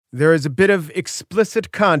There is a bit of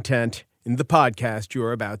explicit content in the podcast you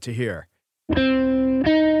are about to hear.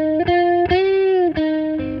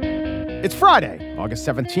 It's Friday, August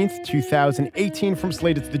 17th, 2018. From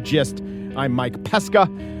Slate, it's The Gist. I'm Mike Pesca.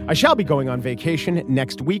 I shall be going on vacation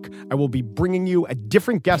next week. I will be bringing you a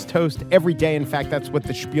different guest host every day. In fact, that's what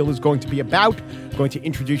the Spiel is going to be about. I'm going to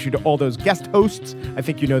introduce you to all those guest hosts. I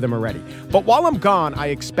think you know them already. But while I'm gone, I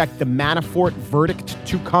expect the Manafort verdict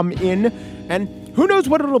to come in, and who knows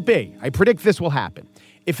what it'll be. I predict this will happen.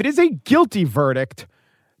 If it is a guilty verdict,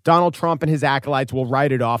 Donald Trump and his acolytes will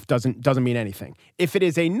write it off. Doesn't mean anything. If it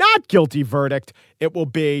is a not guilty verdict, it will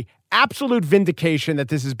be absolute vindication that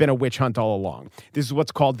this has been a witch hunt all along. This is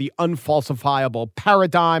what's called the unfalsifiable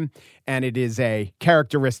paradigm, and it is a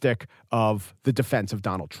characteristic of the defense of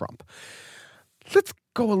Donald Trump. Let's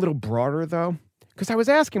go a little broader, though, because I was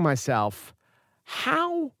asking myself,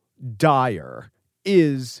 how dire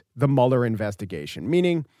is the Mueller investigation?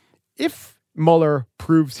 Meaning, if Mueller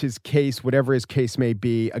proves his case, whatever his case may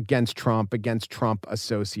be, against Trump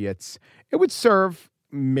associates, it would serve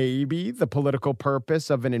maybe the political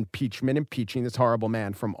purpose of an impeachment, impeaching this horrible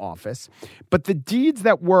man from office. But the deeds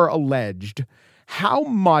that were alleged, how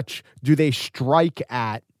much do they strike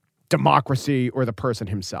at democracy or the person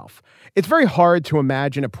himself? It's very hard to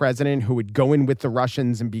imagine a president who would go in with the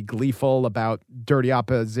Russians and be gleeful about dirty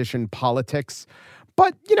opposition politics.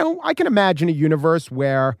 But, I can imagine a universe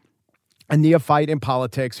where a neophyte in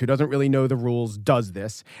politics who doesn't really know the rules does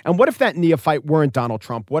this. And what if that neophyte weren't Donald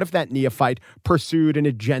Trump? What if that neophyte pursued an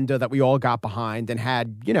agenda that we all got behind and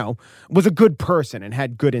had, was a good person and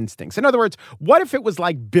had good instincts? In other words, what if it was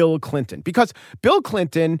like Bill Clinton? Because Bill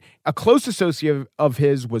Clinton, a close associate of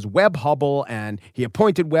his, was Webb Hubbell, and he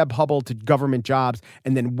appointed Webb Hubbell to government jobs.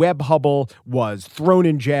 And then Webb Hubbell was thrown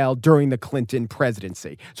in jail during the Clinton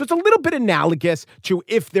presidency. So it's a little bit analogous to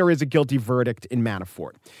if there is a guilty verdict in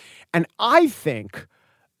Manafort. And I think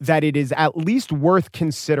that it is at least worth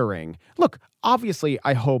considering. Look, obviously,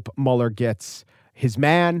 I hope Mueller gets his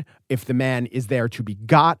man. If the man is there to be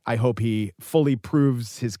got, I hope he fully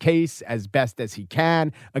proves his case as best as he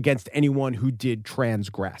can against anyone who did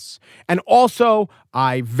transgress. And also,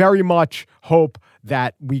 I very much hope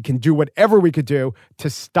that we can do whatever we could do to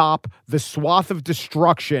stop the swath of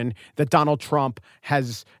destruction that Donald Trump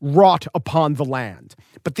has wrought upon the land.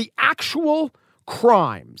 But the actual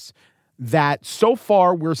crimes that so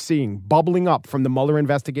far we're seeing bubbling up from the Mueller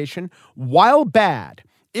investigation, while bad,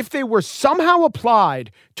 if they were somehow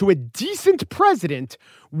applied to a decent president,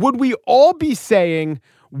 would we all be saying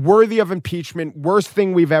worthy of impeachment, worst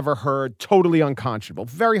thing we've ever heard, totally unconscionable?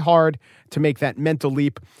 Very hard to make that mental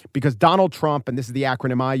leap because Donald Trump, and this is the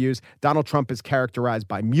acronym I use, Donald Trump is characterized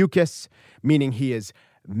by mucus, meaning he is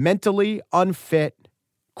mentally unfit,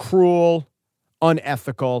 cruel,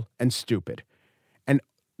 unethical, and stupid.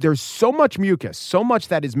 There's so much mucus, so much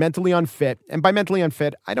that is mentally unfit. And by mentally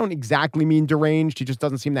unfit, I don't exactly mean deranged. He just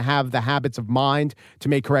doesn't seem to have the habits of mind to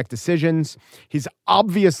make correct decisions. He's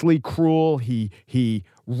obviously cruel. He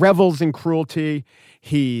revels in cruelty.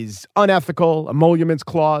 He's unethical, emoluments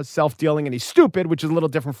clause, self-dealing, and he's stupid, which is a little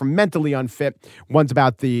different from mentally unfit. One's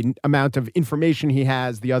about the amount of information he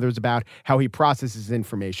has. The other's about how he processes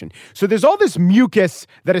information. So there's all this mucus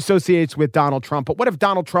that associates with Donald Trump. But what if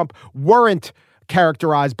Donald Trump weren't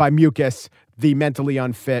characterized by mucus, the mentally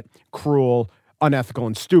unfit, cruel, unethical,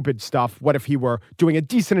 and stupid stuff? What if he were doing a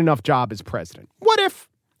decent enough job as president? What if?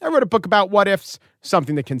 I wrote a book about what ifs,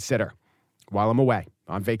 something to consider while I'm away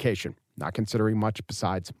on vacation, not considering much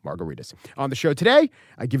besides margaritas. On the show today,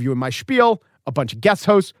 I give you in my spiel a bunch of guest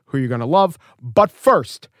hosts who you're going to love. But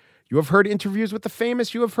first, you have heard interviews with the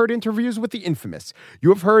famous. You have heard interviews with the infamous. You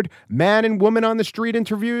have heard man and woman on the street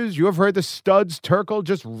interviews. You have heard the studs, Turkle,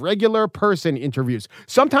 just regular person interviews.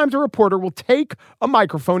 Sometimes a reporter will take a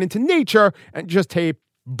microphone into nature and just tape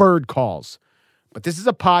bird calls. But this is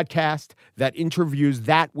a podcast that interviews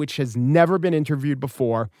that which has never been interviewed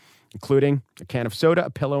before, including a can of soda, a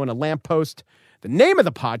pillow, and a lamppost. The name of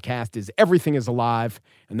the podcast is Everything is Alive,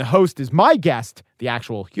 and the host is my guest, the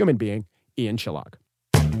actual human being, Ian Chillag.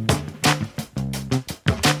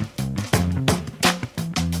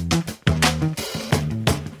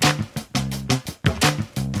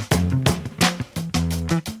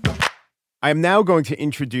 I am now going to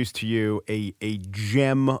introduce to you a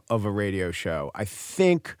gem of a radio show. I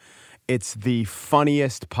think it's the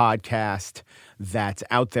funniest podcast that's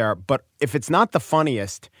out there. But if it's not the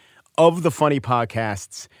funniest of the funny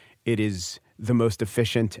podcasts, it is the most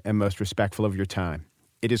efficient and most respectful of your time.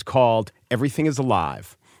 It is called Everything is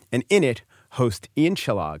Alive. And in it, host Ian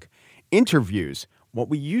Chillag interviews what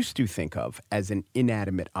we used to think of as an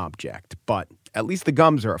inanimate object, but at least the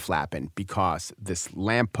gums are a-flapping because this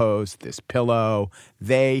lamppost, this pillow,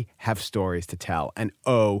 they have stories to tell. And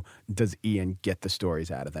does Ian get the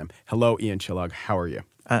stories out of them. Hello, Ian Chillag. How are you?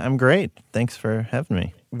 I'm great. Thanks for having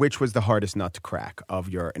me. Which was the hardest nut to crack of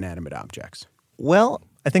your inanimate objects? Well,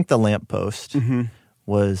 I think the lamppost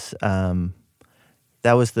was,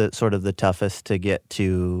 that was the sort of the toughest to get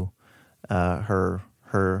to her,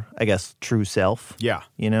 I guess, true self. Yeah.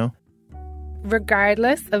 You know?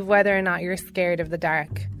 Regardless of whether or not you're scared of the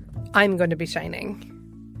dark, I'm going to be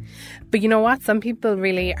shining. But you know what? Some people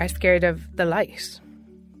really are scared of the light.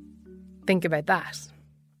 Think about that.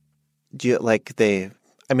 Do you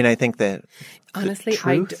I think that honestly,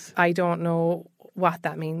 I don't know what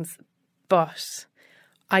that means, but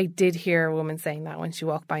I did hear a woman saying that when she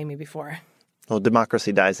walked by me before. Well,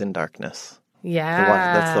 democracy dies in darkness.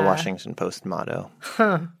 Yeah. That's the Washington Post motto.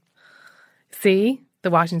 Huh. See? The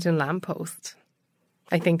Washington lamppost.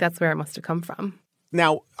 I think that's where it must have come from.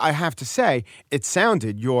 Now, I have to say, it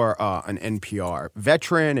sounded you're an NPR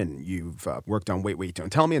veteran and you've worked on Wait,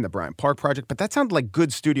 Don't Tell Me and the Bryant Park Project, but that sounded like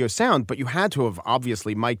good studio sound, but you had to have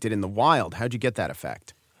obviously mic'd it in the wild. How'd you get that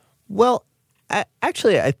effect? Well,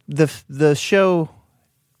 the show,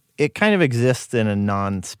 it kind of exists in a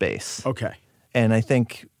non-space. Okay. And I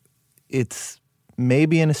think it's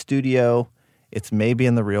maybe in a studio, it's maybe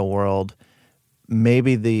in the real world.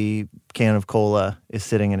 Maybe the can of cola is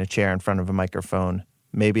sitting in a chair in front of a microphone.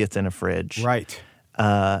 Maybe it's in a fridge. Right.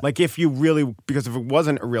 Like if you really, because if it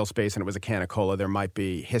wasn't a real space and it was a can of cola, there might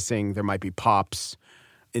be hissing, there might be pops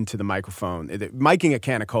into the microphone. Miking a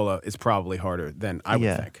can of cola is probably harder than I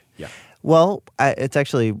would think. Yeah. Well, it's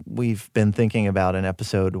actually, we've been thinking about an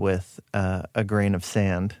episode with a grain of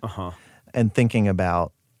sand and thinking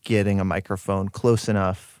about getting a microphone close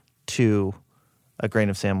enough to a grain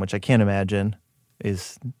of sand, which I can't imagine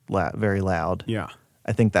is very loud. Yeah.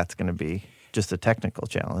 I think that's going to be just a technical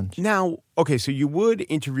challenge. Now, okay, so you would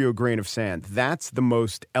interview a grain of sand. That's the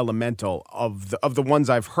most elemental of the ones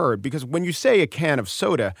I've heard, because when you say a can of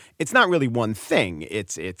soda, it's not really one thing.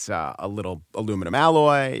 It's a little aluminum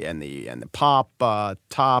alloy and the pop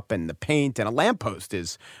top and the paint, and a lamppost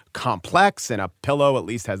is complex, and a pillow at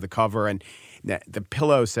least has the cover, and the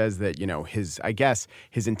pillow says that, you know, his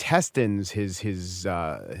intestines,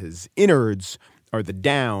 his innards are the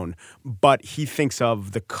down, but he thinks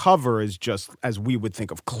of the cover as just as we would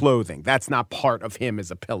think of clothing. That's not part of him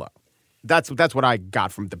as a pillow. That's what I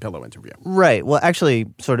got from the pillow interview. Right. Well, actually,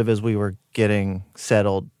 sort of as we were getting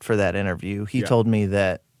settled for that interview, he told me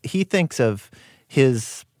that he thinks of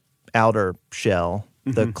his outer shell,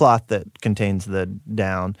 the cloth that contains the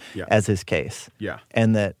down, as his case. Yeah.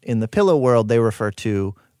 And that in the pillow world, they refer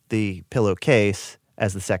to the pillowcase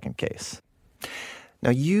as the second case. Now,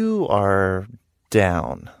 you are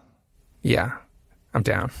down. Yeah, I'm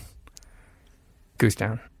down. Goose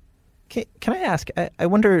down. Can I ask, I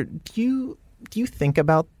wonder, do you think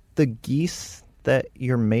about the geese that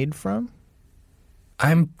you're made from?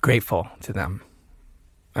 I'm grateful to them.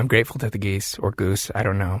 I'm grateful to the geese or goose, I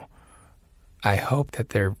don't know. I hope that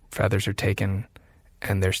their feathers are taken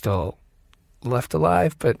and they're still left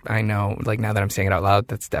alive, but I know, like, now that I'm saying it out loud,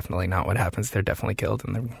 that's definitely not what happens. They're definitely killed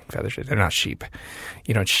and their feathers, they're not sheep.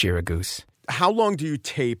 You don't shear a goose. How long do you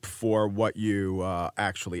tape for what you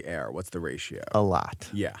actually air? What's the ratio? A lot.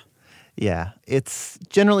 Yeah. Yeah. It's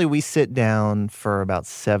generally we sit down for about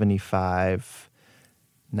 75,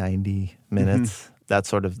 90 minutes. That's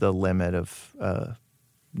sort of the limit of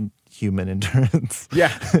human endurance.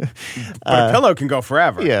 Yeah. But a pillow can go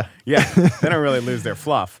forever. Yeah. Yeah. They don't really lose their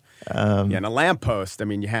fluff. And a lamppost, I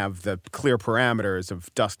mean, you have the clear parameters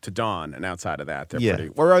of dusk to dawn, and outside of that, they're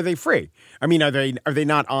pretty. Or are they free? I mean, are they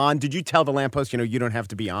not on? Did you tell the lamppost, you don't have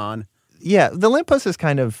to be on? Yeah, the lamppost is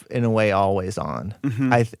kind of, in a way, always on.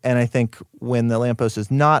 I think when the lamppost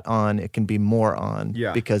is not on, it can be more on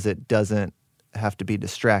because it doesn't have to be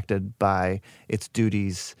distracted by its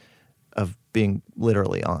duties of being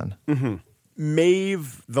literally on.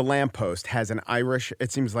 Maeve, the lamppost, has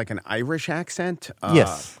it seems like an Irish accent.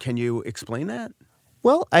 Yes. Can you explain that?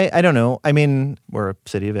 Well, I don't know. I mean, we're a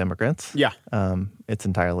city of immigrants. Yeah. It's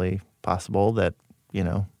entirely possible that,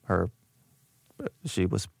 she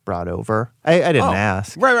was brought over. I didn't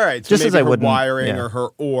ask. Right. So just maybe as I her wouldn't, wiring or her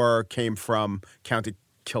ore came from County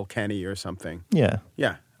Kilkenny or something. Yeah.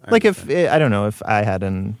 Yeah. Like I don't know, if I had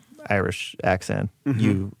an Irish accent,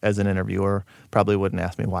 you, as an interviewer, probably wouldn't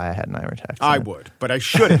ask me why I had an Irish accent. I would, but I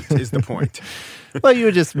shouldn't, is the point. Well, you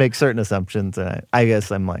would just make certain assumptions, and I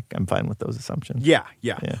guess I'm fine with those assumptions. Yeah.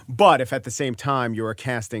 But if at the same time you were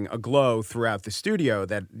casting a glow throughout the studio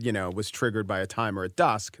that, was triggered by a timer at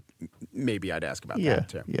dusk, maybe I'd ask about that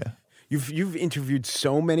too. Yeah. You've interviewed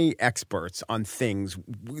so many experts on things.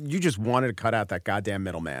 You just wanted to cut out that goddamn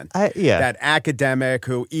middleman. That academic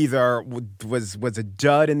who either was a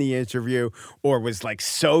dud in the interview or was like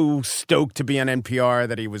so stoked to be on NPR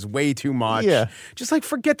that he was way too much. Yeah. Just like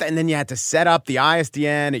forget that. And then you had to set up the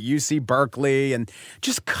ISDN at UC Berkeley and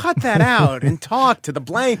just cut that out and talk to the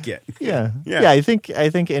blanket. Yeah. I think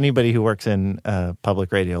anybody who works in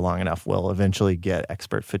public radio long enough will eventually get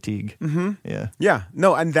expert fatigue. Mm-hmm. Yeah.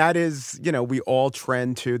 No, and that is, we all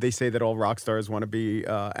trend to, they say that all rock stars want to be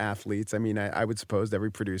athletes. I mean, I would suppose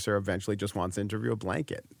every producer eventually just wants to interview a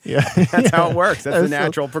blanket. Yeah. That's how it works. That's the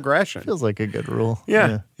natural progression. Feels like a good rule.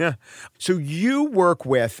 Yeah. So you work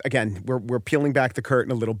with, again, we're peeling back the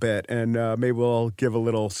curtain a little bit, and maybe we'll give a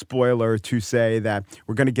little spoiler to say that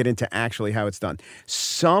we're going to get into actually how it's done.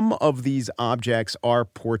 Some of these objects are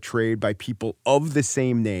portrayed by people of the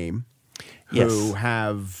same name who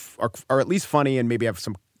are at least funny and maybe have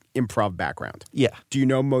some improv background. Yeah. Do you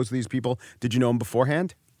know most of these people? Did you know them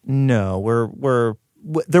beforehand? No,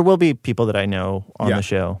 there will be people that I know on the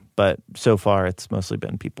show, but so far it's mostly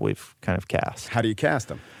been people we've kind of cast. How do you cast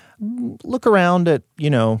them? Look around at,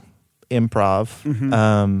 improv.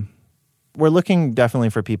 Mm-hmm. We're looking definitely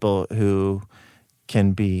for people who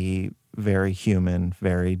can be very human,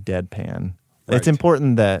 very deadpan. Right. It's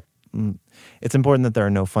important that there are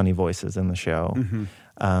no funny voices in the show.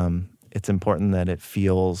 Mm-hmm. It's important that it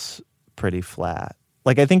feels pretty flat.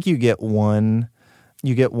 Like, I think you get one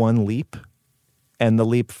leap, and the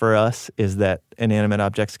leap for us is that inanimate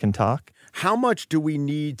objects can talk. How much do we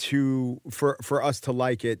need to, for us to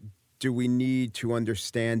like it, do we need to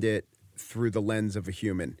understand it through the lens of a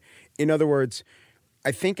human? In other words,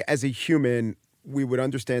 I think as a human, we would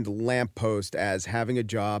understand a lamppost as having a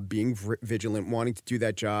job, being vigilant, wanting to do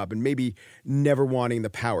that job, and maybe never wanting the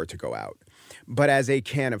power to go out. But as a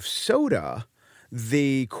can of soda,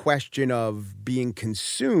 the question of being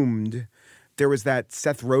consumed, there was that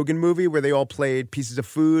Seth Rogen movie where they all played pieces of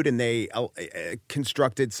food and they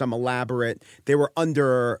constructed some elaborate. They were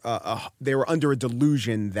under a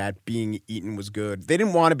delusion that being eaten was good. They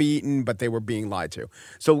didn't want to be eaten, but they were being lied to.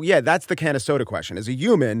 So yeah, that's the can of soda question. As a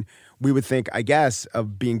human, we would think, I guess,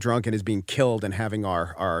 of being drunken as being killed and having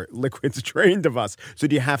our liquids drained of us. So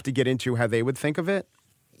do you have to get into how they would think of it?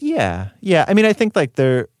 Yeah. I mean, I think like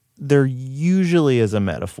there usually is a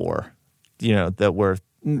metaphor, that we're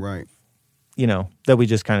right. That we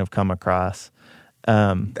just kind of come across.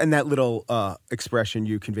 And that little expression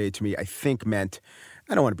you conveyed to me, I think meant,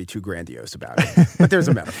 I don't want to be too grandiose about it, but there's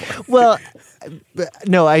a metaphor. Well,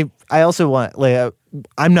 no, I also want, like,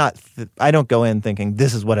 I don't go in thinking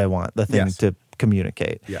this is what I want the thing to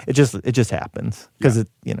communicate. Yeah. It just happens because it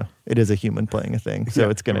is a human playing a thing. So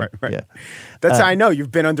it's going to, right. That's how I know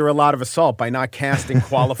you've been under a lot of assault by not casting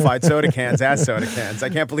qualified soda cans as soda cans. I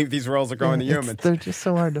can't believe these roles are going to humans. They're just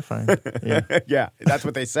so hard to find. Yeah, that's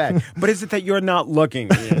what they say. But is it that you're not looking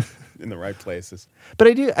in the right places? But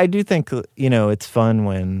I do think, it's fun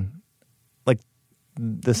when, like,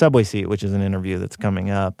 the subway seat, which is an interview that's coming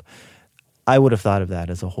up, I would have thought of that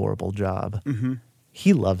as a horrible job. Mm-hmm.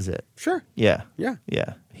 He loves it. Sure. Yeah.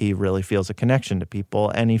 He really feels a connection to people,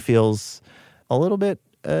 and he feels a little bit,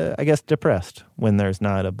 I guess, depressed when there's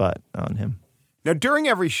not a butt on him. Now, during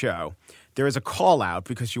every show, there is a call out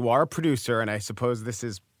because you are a producer, and I suppose this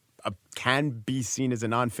is can be seen as a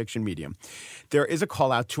nonfiction medium. There is a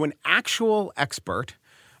call out to an actual expert.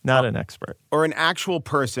 Not an expert. Or an actual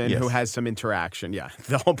person who has some interaction. Yeah,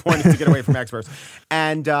 the whole point is to get away from experts.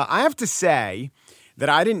 And I have to say that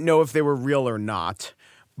I didn't know if they were real or not,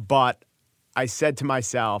 but I said to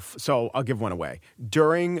myself, so I'll give one away.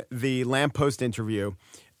 During the lamppost interview,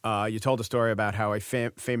 you told a story about how a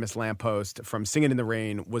famous lamppost from Singing in the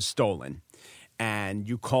Rain was stolen. And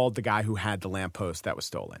you called the guy who had the lamppost that was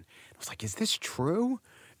stolen. I was like, is this true?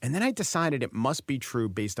 And then I decided it must be true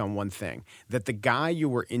based on one thing, that the guy you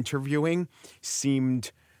were interviewing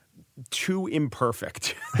seemed too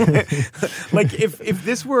imperfect. Like if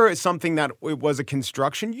this were something that it was a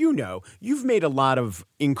construction, you've made a lot of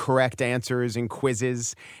incorrect answers in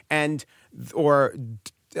quizzes or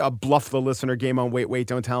bluff the listener game on Wait,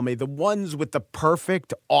 Don't Tell Me. The ones with the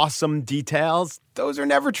perfect, awesome details, those are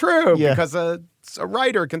never true because a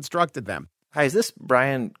writer constructed them. Hi, is this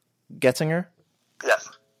Brian Getzinger? Yes.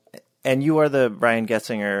 And you are the Brian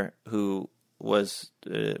Getzinger who was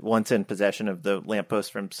once in possession of the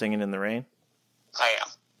lamppost from Singing in the Rain? I am.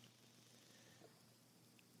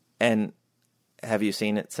 And have you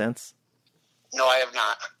seen it since? No, I have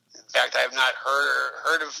not. In fact, I have not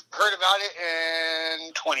heard about it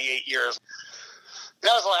in 28 years.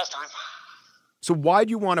 That was the last time. So why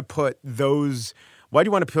do you want to put those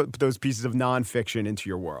pieces of nonfiction into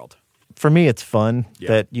your world? for me, it's fun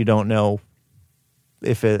that you don't know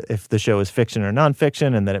if the show is fiction or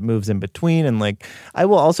nonfiction, and that it moves in between. And like, I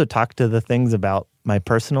will also talk to the things about my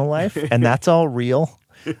personal life, and that's all real.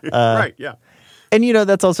 Right, yeah. And,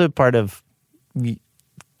 that's also part of,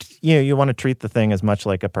 you want to treat the thing as much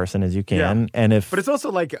like a person as you can. Yeah. But it's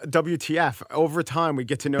also like WTF. Over time, we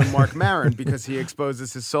get to know Mark Maron because he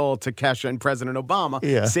exposes his soul to Kesha and President Obama.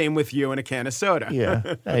 Yeah. Same with you and a can of soda.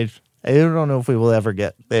 Yeah. I don't know if we will ever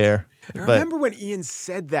get there. I remember when Ian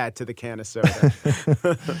said that to the can of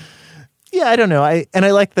soda. Yeah, I don't know. I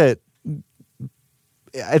like that.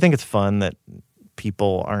 I think it's fun that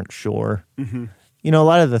people aren't sure. Mm-hmm. A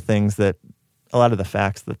lot of the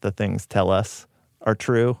facts that the things tell us are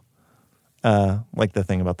true. Like the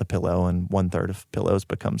thing about the pillow and 1/3 of pillows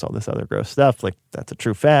becomes all this other gross stuff. Like, that's a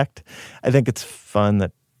true fact. I think it's fun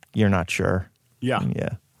that you're not sure. Yeah.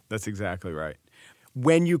 Yeah. That's exactly right.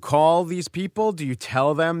 When you call these people, do you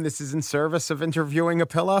tell them this is in service of interviewing a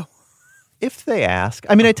pillow? If they ask.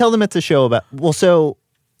 I mean, I tell them it's a show about... Well, so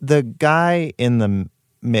the guy in the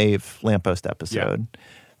Maeve lamppost episode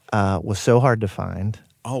was so hard to find.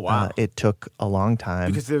 Oh, wow. It took a long time.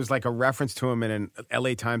 Because there was like a reference to him in an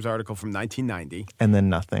LA Times article from 1990. And then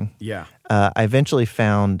nothing. Yeah. I eventually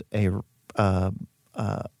found a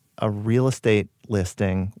real estate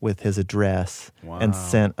listing with his address and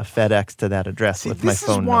sent a FedEx to that address with my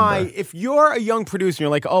phone number. This is why, if you're a young producer and you're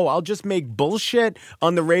like, oh, I'll just make bullshit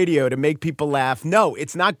on the radio to make people laugh. No,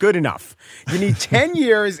 it's not good enough. You need 10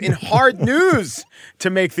 years in hard news to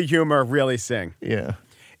make the humor really sing. Yeah.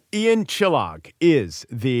 Ian Chillag is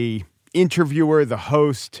the interviewer, the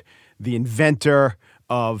host, the inventor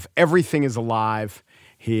of Everything is Alive.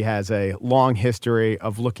 He has a long history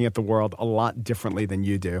of looking at the world a lot differently than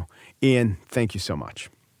you do. Ian, thank you so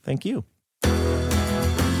much. Thank you.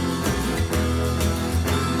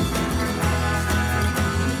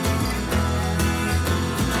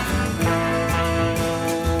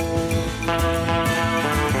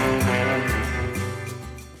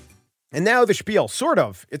 And now the spiel, sort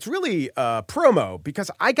of. It's really a promo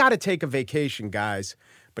because I got to take a vacation, guys,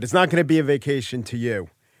 but it's not going to be a vacation to you.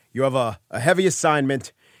 You have a heavy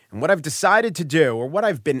assignment, and what I've decided to do, or what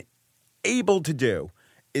I've been able to do,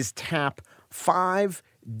 is tap 5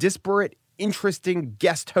 disparate, interesting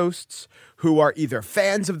guest hosts who are either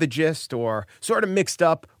fans of The Gist or sort of mixed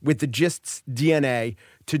up with The Gist's DNA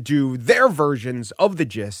to do their versions of The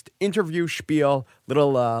Gist, interview, spiel,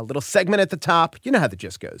 little segment at the top. You know how The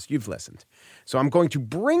Gist goes. You've listened. So I'm going to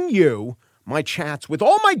bring you my chats with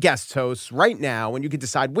all my guest hosts right now, and you can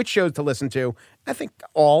decide which shows to listen to. I think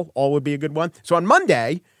all would be a good one. So on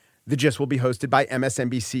Monday, The Gist will be hosted by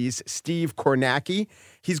MSNBC's Steve Kornacki.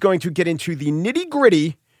 He's going to get into the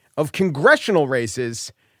nitty-gritty of congressional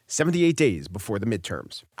races 78 days before the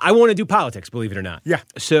midterms. I want to do politics, believe it or not. Yeah.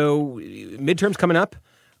 So midterms coming up.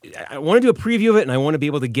 I want to do a preview of it, and I want to be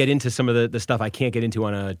able to get into some of the stuff I can't get into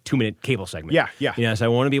on a 2-minute cable segment. Yeah. So I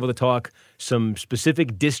want to be able to talk some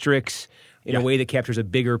specific districts in a way that captures a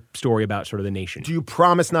bigger story about sort of the nation. Do you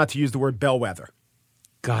promise not to use the word bellwether?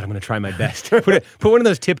 God, I'm going to try my best. Put one of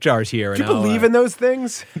those tip jars here. Do you believe in those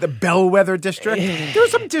things? The bellwether district? There are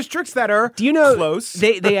some districts that are close.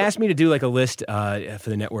 They asked me to do like a list for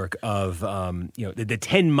the network of the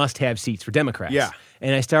 10 must-have seats for Democrats. Yeah.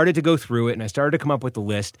 And I started to go through it, and I started to come up with the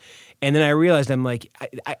list. And then I realized, I'm like,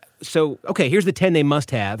 okay, here's the 10 they must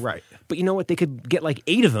have. Right. But you know what? They could get like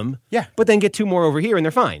 8 of them. Yeah. But then get 2 more over here, and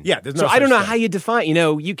they're fine. Yeah, there's no So I don't such know thing. how you define,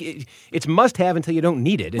 it's must-have until you don't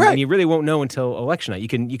need it. And, Right. and you really won't know until election night. You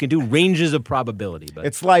can do ranges of probability. But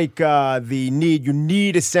It's like you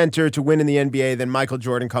need a center to win in the NBA, then Michael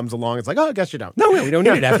Jordan comes along. It's like, oh, I guess you don't. no, we don't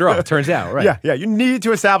need it after all, it turns out. Right. Yeah, you need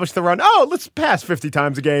to establish the run. Oh, let's pass 50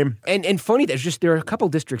 times a game. And funny, there are a couple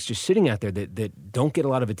districts just sitting out there that don't get a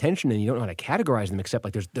lot of attention, and you don't know how to categorize them. Except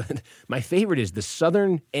like my favorite is the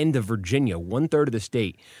southern end of Virginia, 1/3 of the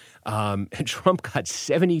state. And Trump got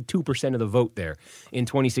 72% of the vote there in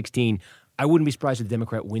 2016. I wouldn't be surprised if the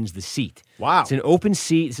Democrat wins the seat. Wow. It's an open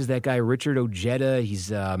seat. This is that guy, Richard Ojeda.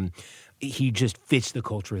 He just fits the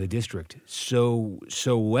culture of the district so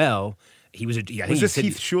well. He was. I think Was this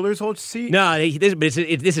Heath Schuler's old seat? No,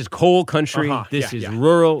 this is coal country. This is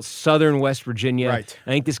rural southern West Virginia. Right. I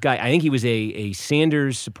think this guy. I think he was a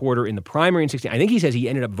Sanders supporter in the primary in 2016. I think he says he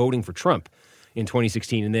ended up voting for Trump in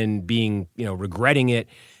 2016 and then being regretting it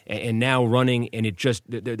and now running. And it just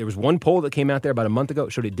there was one poll that came out there about a month ago.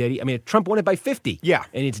 It showed it dead. I mean, Trump won it by 50. Yeah,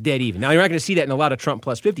 and it's dead even. Now you're not going to see that in a lot of Trump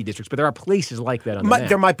plus 50 districts, but there are places like that on the map.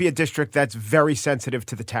 There might be a district that's very sensitive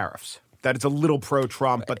to the tariffs. that it's a little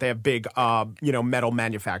pro-Trump, but they have big, metal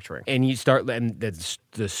manufacturing. And you start, and that's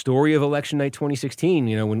the story of election night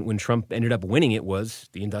 2016. When Trump ended up winning, it was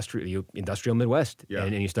the industrial Midwest,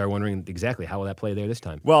 and you start wondering exactly how will that play there this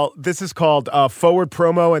time. Well, this is called Forward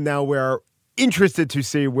Promo, and now we're interested to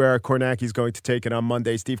see where Kornacki's going to take it on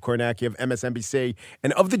Monday. Steve Kornacki of MSNBC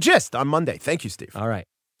and of The Gist on Monday. Thank you, Steve. All right.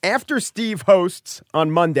 After Steve hosts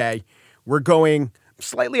on Monday, we're going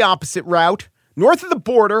slightly opposite route, north of the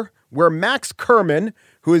border, where Max Kerman,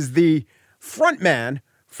 who is the front man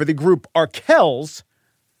for the group Arkells,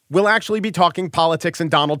 will actually be talking politics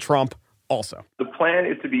and Donald Trump also. The plan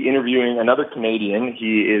is to be interviewing another Canadian.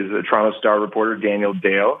 He is a Toronto Star reporter, Daniel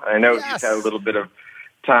Dale. I know he's had a little bit of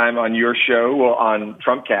time on your show, on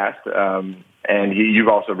Trumpcast, and you've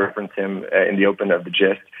also referenced him in the open of The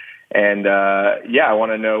Gist. And, I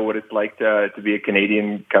want to know what it's like to be a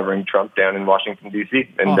Canadian covering Trump down in Washington, D.C.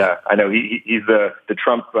 And I know he's the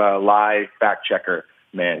Trump lie fact-checker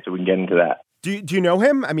man, so we can get into that. Do you know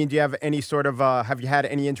him? I mean, do you have any sort of, have you had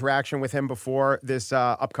any interaction with him before this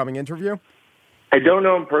upcoming interview? I don't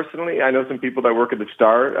know him personally. I know some people that work at the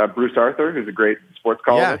Star. Bruce Arthur, who's a great sports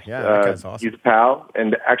columnist. Yeah, that guy's awesome. He's a pal.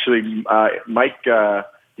 And actually, Mike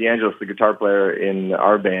DeAngelis, the guitar player in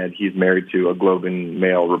our band, he's married to a Globe and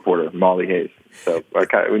Mail reporter, Molly Hayes. So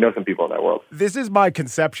we know some people in that world. This is my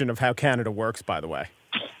conception of how Canada works, by the way.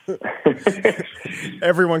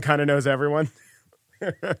 Everyone kind of knows everyone.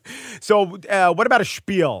 So what about a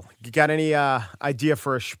spiel? You got any idea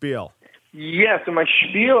for a spiel? Yeah, so my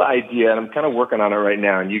spiel idea, and I'm kind of working on it right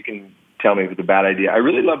now, and you can tell me if it's a bad idea. I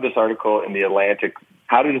really love this article in The Atlantic,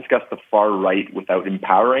 How to Discuss the Far Right Without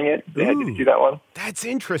Empowering It. Did you see that one? That's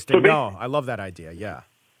interesting. I love that idea, yeah.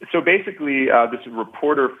 So basically, this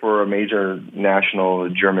reporter for a major national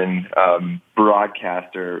German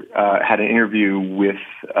broadcaster had an interview with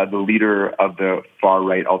the leader of the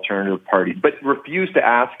far-right alternative party, but refused to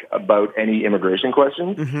ask about any immigration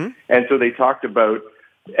questions. Mm-hmm. And so they talked about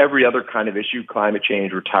every other kind of issue, climate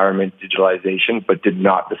change, retirement, digitalization, but did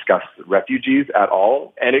not discuss refugees at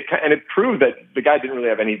all. And it proved that the guy didn't really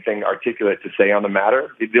have anything articulate to say on the matter.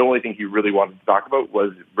 The only thing he really wanted to talk about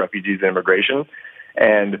was refugees and immigration.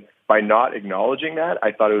 And by not acknowledging that,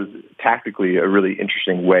 I thought it was tactically a really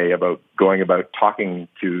interesting way about going about talking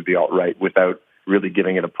to the alt-right without really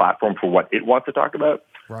giving it a platform for what it wants to talk about.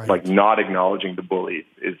 Right. Like not acknowledging the bully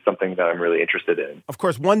is something that I'm really interested in. Of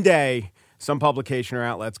course, one day, some publication or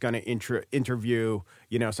outlet's going to interview,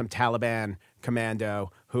 some Taliban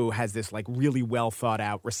commando who has this like really well thought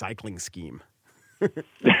out recycling scheme.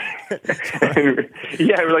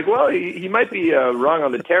 Yeah, we're like, well, he might be wrong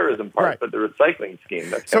on the terrorism part, right, but the recycling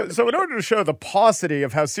scheme. So in order to show the paucity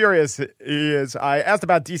of how serious he is, I asked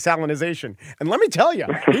about desalinization, and let me tell you,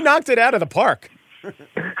 he knocked it out of the park.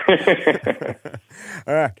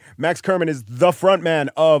 All right. Max Kerman is the frontman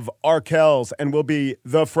of Arkells and will be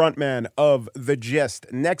the frontman of The Gist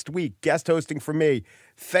next week, guest hosting for me.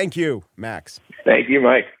 Thank you, Max. Thank you,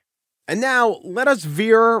 Mike. And now let us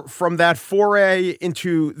veer from that foray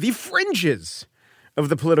into the fringes of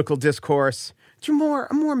the political discourse to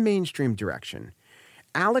a more mainstream direction.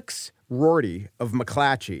 Alex Rorty of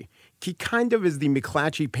McClatchy, he kind of is the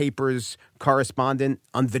McClatchy Papers correspondent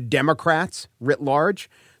on the Democrats writ large.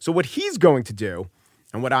 So what he's going to do,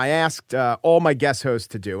 and what I asked all my guest hosts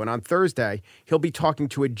to do, and on Thursday, he'll be talking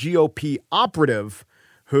to a GOP operative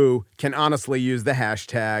who can honestly use the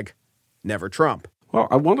hashtag #NeverTrump. Well,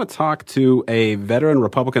 I want to talk to a veteran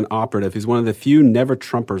Republican operative who's one of the few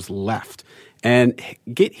never-Trumpers left and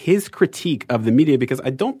get his critique of the media, because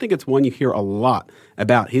I don't think it's one you hear a lot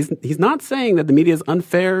about. He's not saying that the media is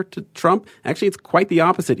unfair to Trump. Actually, it's quite the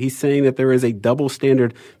opposite. He's saying that there is a double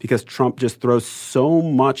standard because Trump just throws so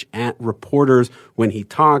much at reporters when he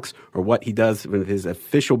talks or what he does with his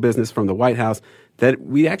official business from the White House that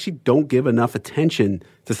we actually don't give enough attention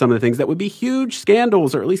to some of the things that would be huge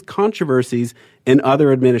scandals or at least controversies in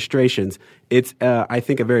other administrations. It's, I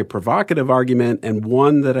think, a very provocative argument and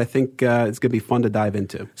one that I think is going to be fun to dive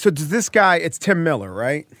into. So does this guy, it's Tim Miller,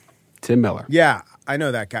 right? Tim Miller. Yeah, I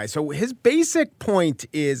know that guy. So his basic point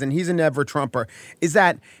is, and he's a never-Trumper, is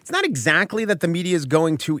that it's not exactly that the media is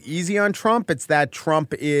going too easy on Trump. It's that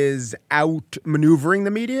Trump is out-maneuvering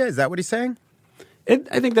the media. Is that what he's saying?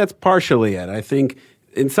 I think that's partially it. I think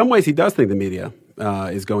in some ways he does think the media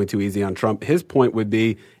is going too easy on Trump. His point would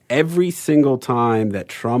be every single time that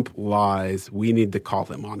Trump lies, we need to call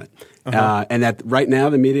him on it. Uh-huh. And that right now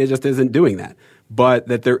the media just isn't doing that. But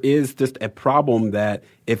that there is just a problem that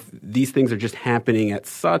if these things are just happening at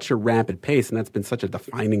such a rapid pace, and that's been such a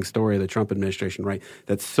defining story of the Trump administration, right,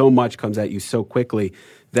 that so much comes at you so quickly,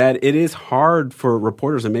 that it is hard for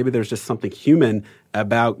reporters, and maybe there's just something human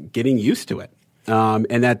about getting used to it.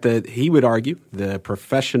 And that he would argue the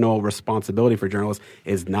professional responsibility for journalists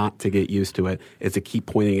is not to get used to it. It's to keep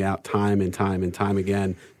pointing it out time and time and time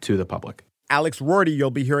again to the public. Alex Rorty,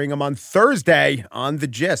 you'll be hearing him on Thursday on The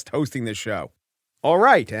Gist, hosting this show. All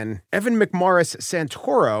right, and Evan McMorris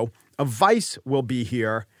Santoro of Vice will be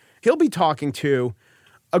here. He'll be talking to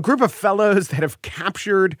a group of fellows that have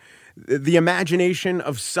captured the imagination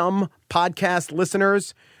of some podcast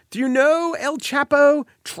listeners. Do you know El Chapo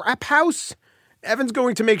Trap House? Evan's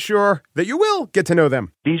going to make sure that you will get to know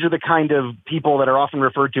them. These are the kind of people that are often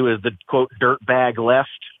referred to as the, quote, dirtbag left.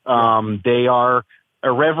 They are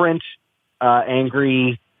irreverent,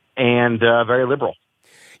 angry, and very liberal.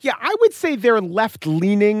 Yeah, I would say they're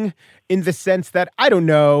left-leaning in the sense that, I don't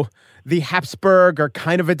know, the Habsburg are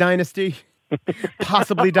kind of a dynasty,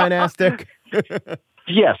 possibly dynastic.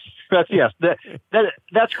 Yes, that's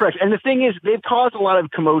correct. And the thing is, they've caused a lot of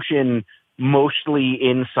commotion mostly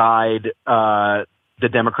inside the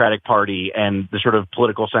Democratic Party and the sort of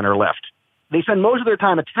political center left. They spend most of their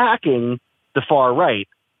time attacking the far right,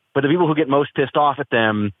 but the people who get most pissed off at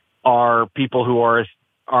them are people who are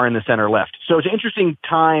in the center left. So it's an interesting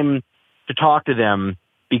time to talk to them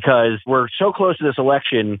because we're so close to this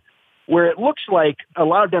election where it looks like a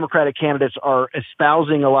lot of Democratic candidates are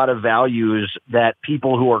espousing a lot of values that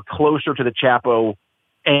people who are closer to the Chapo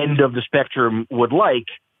end of the spectrum would like.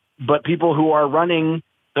 But people who are running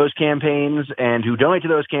those campaigns and who donate to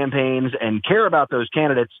those campaigns and care about those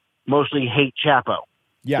candidates mostly hate Chapo.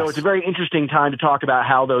 Yes. So it's a very interesting time to talk about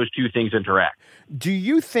how those two things interact. Do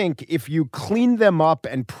you think if you cleaned them up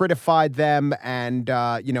and prettified them and,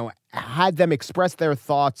 had them express their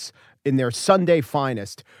thoughts in their Sunday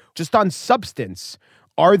finest, just on substance,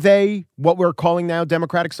 are they what we're calling now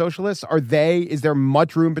Democratic Socialists? Is there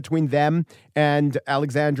much room between them and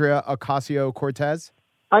Alexandria Ocasio-Cortez?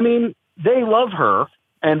 I mean, they love her,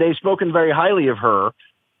 and they've spoken very highly of her,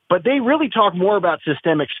 but they really talk more about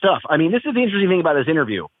systemic stuff. I mean, this is the interesting thing about this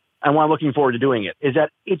interview, and why I'm looking forward to doing it, is that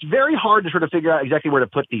it's very hard to sort of figure out exactly where to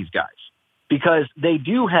put these guys, because they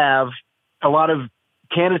do have a lot of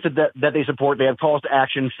candidates that they support. They have calls to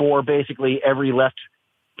action for basically every left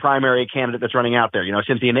primary candidate that's running out there.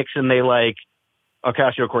 Cynthia Nixon they like,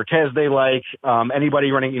 Ocasio-Cortez they like,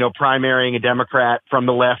 anybody running, primarying a Democrat from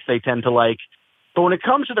the left they tend to like. But when it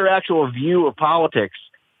comes to their actual view of politics,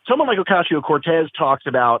 someone like Ocasio-Cortez talks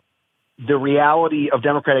about the reality of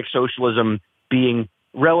democratic socialism being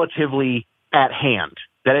relatively at hand,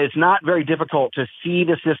 that it's not very difficult to see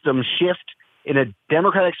the system shift in a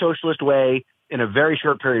democratic socialist way in a very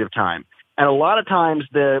short period of time. And a lot of times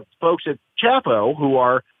the folks at Chapo, who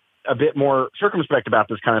are a bit more circumspect about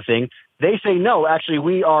this kind of thing, they say, no, actually,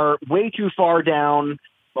 we are way too far down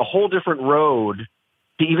a whole different road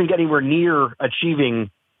to even get anywhere near achieving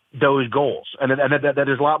those goals. And that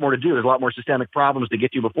there's a lot more to do. There's a lot more systemic problems to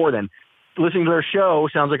get to before then. Listening to their show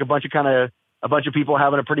sounds like a bunch of people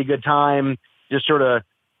having a pretty good time, just sort of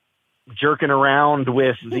jerking around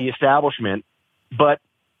with the establishment. But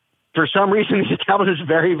for some reason, the establishment is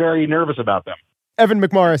very, very nervous about them. Evan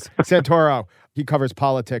McMorris Santoro. He covers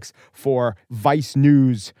politics for Vice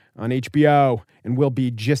News on HBO, and we'll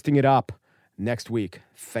be gisting it up next week.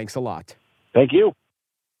 Thanks a lot. Thank you.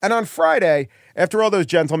 And on Friday, after all those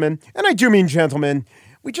gentlemen, and I do mean gentlemen,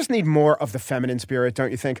 we just need more of the feminine spirit, don't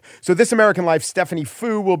you think? So This American Life, Stephanie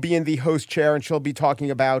Fu will be in the host chair, and she'll be talking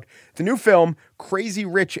about the new film, Crazy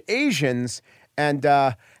Rich Asians, and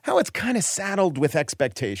how it's kind of saddled with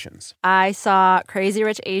expectations. I saw Crazy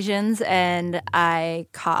Rich Asians, and I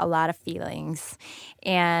caught a lot of feelings.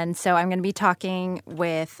 And so I'm going to be talking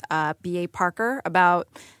with B.A. Parker about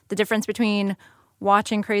the difference between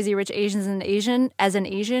watching Crazy Rich Asians as an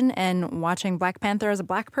Asian and watching Black Panther as a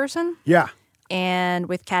Black person. Yeah. And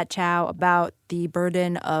with Kat Chow about the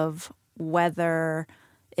burden of whether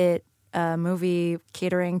a movie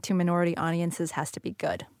catering to minority audiences has to be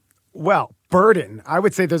good. Well, burden. I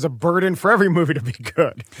would say there's a burden for every movie to be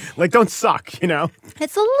good. Like, don't suck, you know?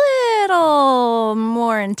 It's a little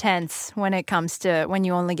more intense when it comes to when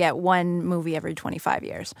you only get one movie every 25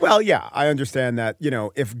 years. Well, yeah, I understand that,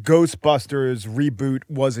 if Ghostbusters reboot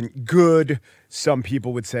wasn't good, some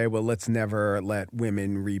people would say, well, let's never let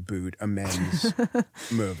women reboot a men's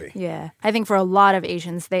movie. Yeah. I think for a lot of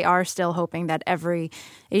Asians, they are still hoping that every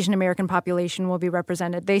Asian American population will be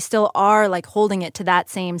represented. They still are holding it to that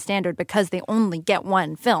same standard because they only get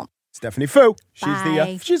one film. Stephanie Fu.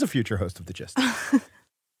 She's a future host of The Gist.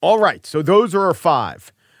 All right. So those are our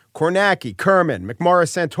 5. Kornacki, Kerman, McMorris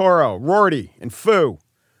Santoro, Rorty, and Fu.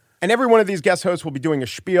 And every one of these guest hosts will be doing a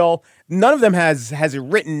spiel. None of them has it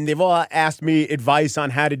written. They've all asked me advice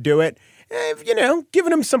on how to do it.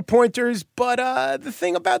 giving him some pointers, but the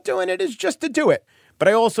thing about doing it is just to do it. But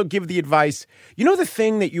I also give the advice, the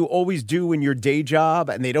thing that you always do in your day job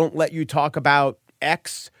and they don't let you talk about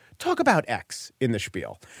X? Talk about X in the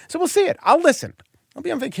Spiel. So we'll see it. I'll listen. I'll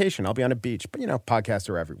be on vacation. I'll be on a beach. But, podcasts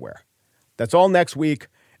are everywhere. That's all next week.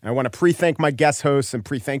 And I want to pre-thank my guest hosts and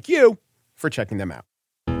pre-thank you for checking them out.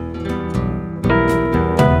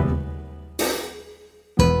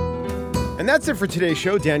 And that's it for today's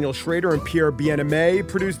show. Daniel Schrader and Pierre Bien-Aimé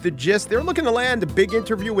produced The Gist. They're looking to land a big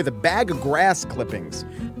interview with a bag of grass clippings.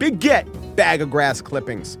 Big get, bag of grass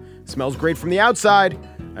clippings. Smells great from the outside.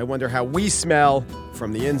 I wonder how we smell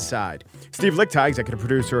from the inside. Steve Lichtai, executive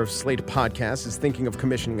producer of Slate Podcasts, is thinking of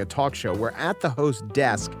commissioning a talk show where at the host's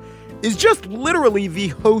desk is just literally the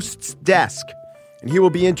host's desk. And he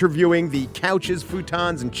will be interviewing the couches,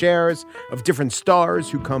 futons, and chairs of different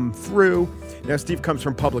stars who come through. Now, Steve comes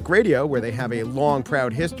from public radio, where they have a long,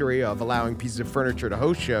 proud history of allowing pieces of furniture to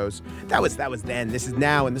host shows. That was then. This is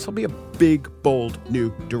now, and this will be a big, bold,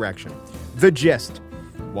 new direction. The Gist.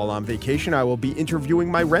 While on vacation, I will be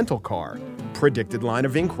interviewing my rental car. Predicted line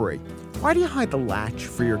of inquiry. Why do you hide the latch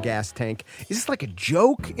for your gas tank? Is this like a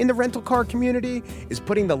joke in the rental car community? Is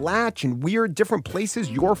putting the latch in weird different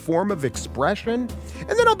places your form of expression? And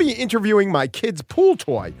then I'll be interviewing my kid's pool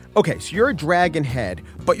toy. Okay, so you're a dragon head,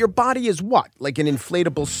 but your body is what? Like an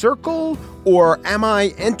inflatable circle? Or am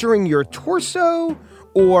I entering your torso?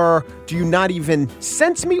 Or do you not even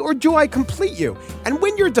sense me? Or do I complete you? And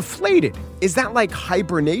when you're deflated, is that like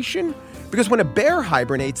hibernation? Because when a bear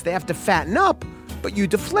hibernates, they have to fatten up, but you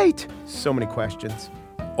deflate. So many questions.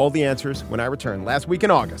 All the answers when I return last week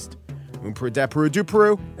in August. Un Peru, da Peru, du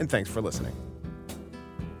Peru, and thanks for listening.